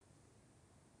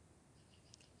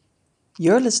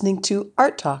You're listening to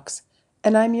Art Talks,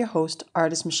 and I'm your host,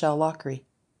 artist Michelle Lockery.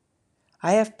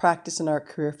 I have practiced an art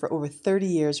career for over 30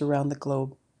 years around the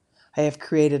globe. I have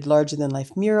created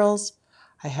larger-than-life murals.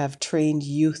 I have trained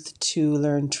youth to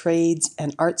learn trades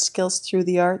and art skills through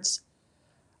the arts.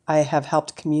 I have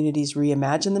helped communities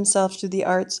reimagine themselves through the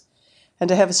arts. And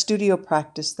I have a studio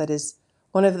practice that is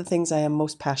one of the things I am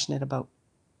most passionate about.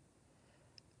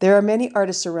 There are many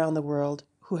artists around the world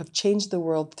who have changed the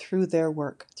world through their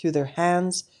work, through their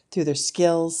hands, through their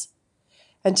skills.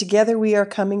 And together we are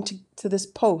coming to this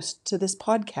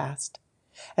podcast,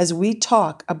 as we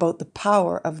talk about the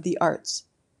power of the arts.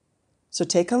 So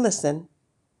take a listen.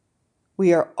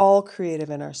 We are all creative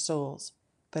in our souls,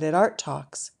 but at Art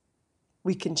Talks,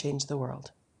 we can change the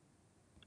world.